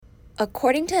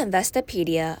According to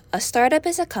Investopedia, a startup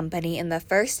is a company in the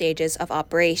first stages of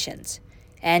operations.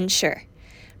 And sure,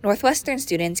 Northwestern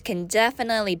students can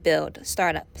definitely build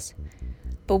startups.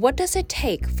 But what does it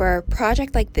take for a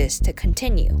project like this to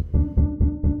continue?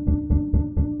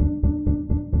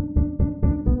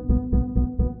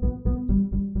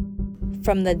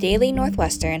 From the Daily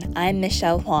Northwestern, I'm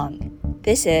Michelle Huang.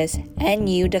 This is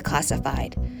NU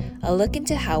Declassified, a look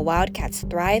into how Wildcats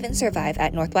thrive and survive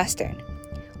at Northwestern.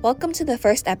 Welcome to the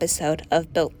first episode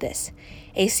of Built This,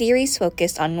 a series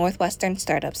focused on Northwestern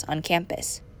startups on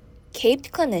campus.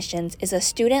 Caped Clinicians is a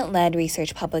student-led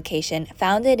research publication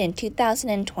founded in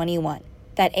 2021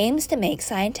 that aims to make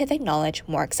scientific knowledge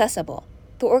more accessible.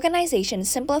 The organization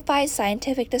simplifies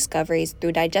scientific discoveries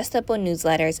through digestible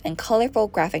newsletters and colorful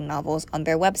graphic novels on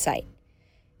their website.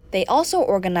 They also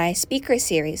organize speaker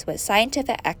series with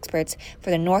scientific experts for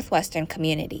the Northwestern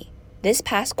community. This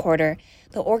past quarter,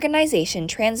 the organization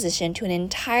transitioned to an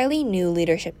entirely new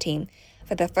leadership team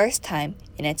for the first time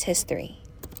in its history.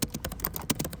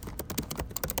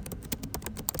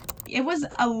 It was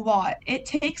a lot. It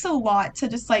takes a lot to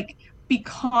just be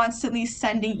constantly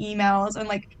sending emails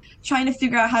and trying to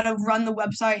figure out how to run the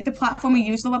website. The platform we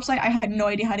use, the website, I had no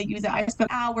idea how to use it. I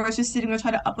spent hours just sitting there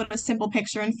trying to upload a simple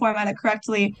picture and format it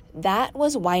correctly. That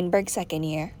was Weinberg second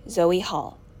year, Zoe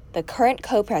Hall, the current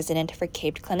co-president for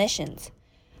Caped Clinicians.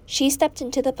 She stepped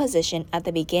into the position at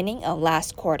the beginning of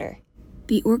last quarter.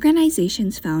 The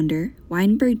organization's founder,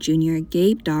 Weinberg Jr.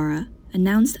 Gabe Dara,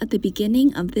 announced at the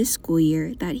beginning of this school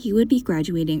year that he would be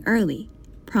graduating early,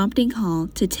 prompting Hall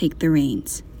to take the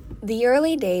reins. The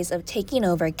early days of taking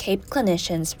over Caped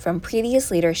Clinicians from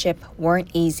previous leadership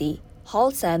weren't easy.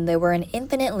 Hall said there were an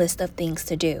infinite list of things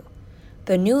to do.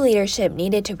 The new leadership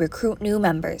needed to recruit new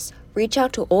members, reach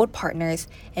out to old partners,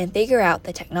 and figure out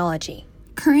the technology.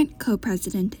 Current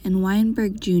co-president and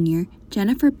Weinberg Jr.,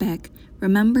 Jennifer Beck,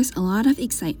 remembers a lot of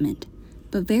excitement,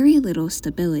 but very little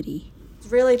stability.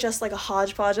 Really just a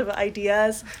hodgepodge of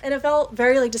ideas, and it felt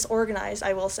very disorganized,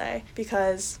 I will say,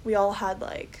 because we all had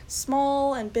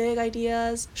small and big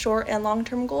ideas, short and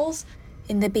long-term goals.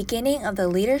 In the beginning of the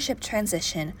leadership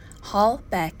transition, Hall,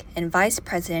 Beck, and Vice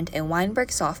President and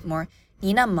Weinberg sophomore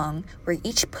Nina Meng were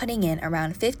each putting in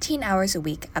around 15 hours a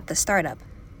week at the startup.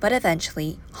 But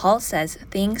eventually, Hall says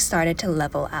things started to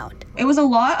level out. It was a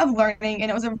lot of learning,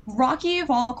 and it was a rocky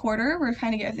fall quarter. We were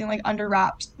trying to get everything under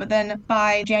wraps. But then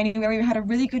by January, we had a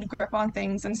really good grip on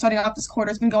things, and starting off this quarter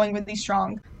has been going really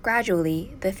strong.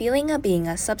 Gradually, the feeling of being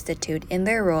a substitute in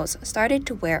their roles started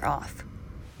to wear off.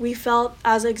 We felt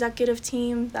as an executive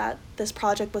team that this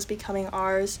project was becoming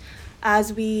ours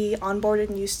as we onboarded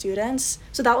new students.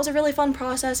 So that was a really fun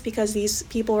process because these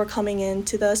people were coming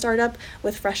into the startup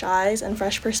with fresh eyes and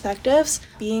fresh perspectives.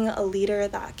 Being a leader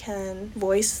that can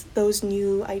voice those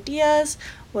new ideas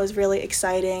was really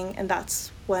exciting, and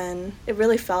that's when it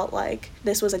really felt like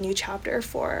this was a new chapter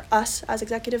for us as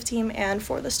executive team and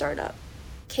for the startup.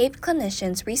 Caped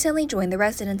Clinicians recently joined the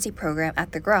residency program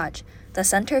at the Garage, the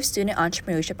Center of Student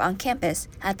Entrepreneurship on campus,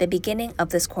 at the beginning of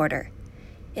this quarter.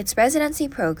 Its residency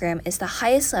program is the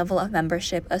highest level of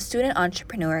membership a student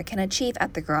entrepreneur can achieve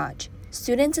at the Garage.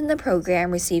 Students in the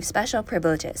program receive special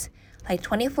privileges, like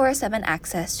 24/7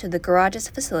 access to the Garage's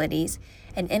facilities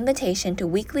and invitation to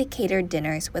weekly catered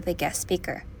dinners with a guest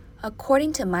speaker.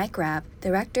 According to Mike Rabb,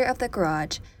 director of the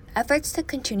Garage, efforts to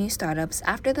continue startups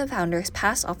after the founders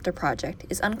pass off the project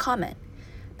is uncommon.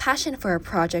 Passion for a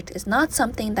project is not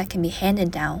something that can be handed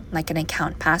down like an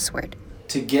account password.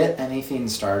 To get anything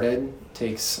started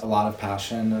takes a lot of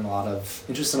passion and a lot of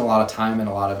interest and a lot of time and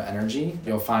a lot of energy.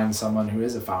 You'll find someone who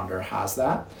is a founder has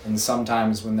that. And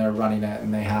sometimes when they're running it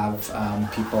and they have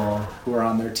people who are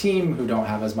on their team who don't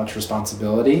have as much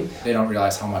responsibility, they don't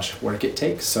realize how much work it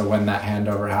takes. So when that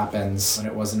handover happens, when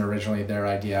it wasn't originally their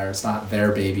idea or it's not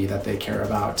their baby that they care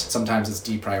about, sometimes it's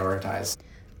deprioritized.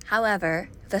 However,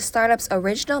 the startup's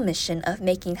original mission of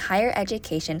making higher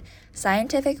education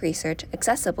scientific research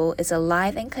accessible is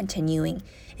alive and continuing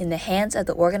in the hands of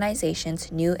the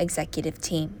organization's new executive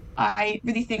team. I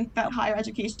really think that higher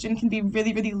education can be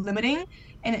really, really limiting,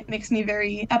 and it makes me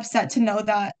very upset to know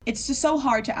that it's just so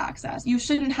hard to access. You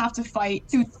shouldn't have to fight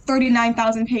through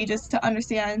 39,000 pages to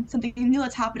understand something new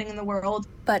that's happening in the world.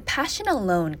 But passion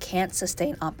alone can't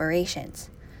sustain operations.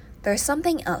 There's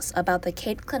something else about the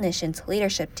Caped Clinicians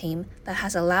leadership team that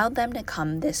has allowed them to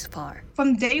come this far.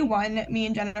 From day one, me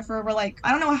and Jennifer were like,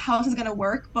 I don't know how this is going to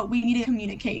work, but we need to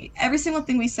communicate. Every single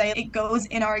thing we say, it goes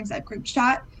in our exec group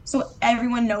chat, so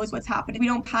everyone knows what's happening. We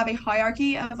don't have a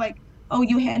hierarchy of oh,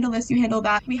 you handle this, you handle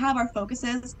that. We have our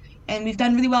focuses, And we've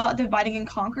done really well at dividing and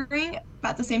conquering, but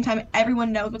at the same time,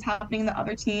 everyone knows what's happening in the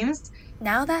other teams.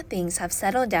 Now that things have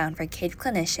settled down for Caped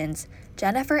Clinicians,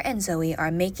 Jennifer and Zoe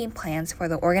are making plans for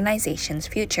the organization's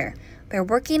future. They're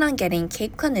working on getting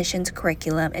Caped Clinicians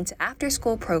curriculum into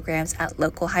after-school programs at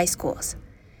local high schools.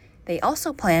 They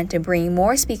also plan to bring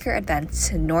more speaker events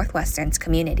to Northwestern's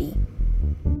community.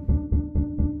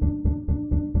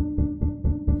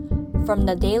 From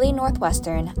the Daily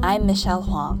Northwestern, I'm Michelle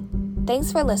Huang.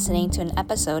 Thanks for listening to an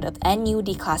episode of NU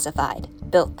Declassified,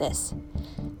 Built This.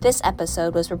 This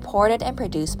episode was reported and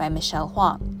produced by Michelle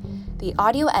Huang. The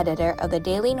audio editor of the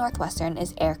Daily Northwestern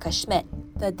is Erica Schmidt.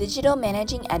 The digital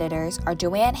managing editors are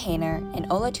Joanne Hayner and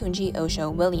Olatunji Osho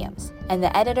Williams, and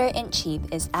the editor-in-chief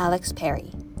is Alex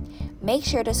Perry. Make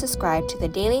sure to subscribe to the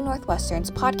Daily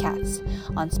Northwestern's podcasts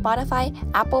on Spotify,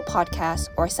 Apple Podcasts,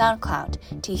 or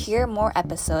SoundCloud to hear more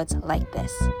episodes like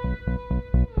this.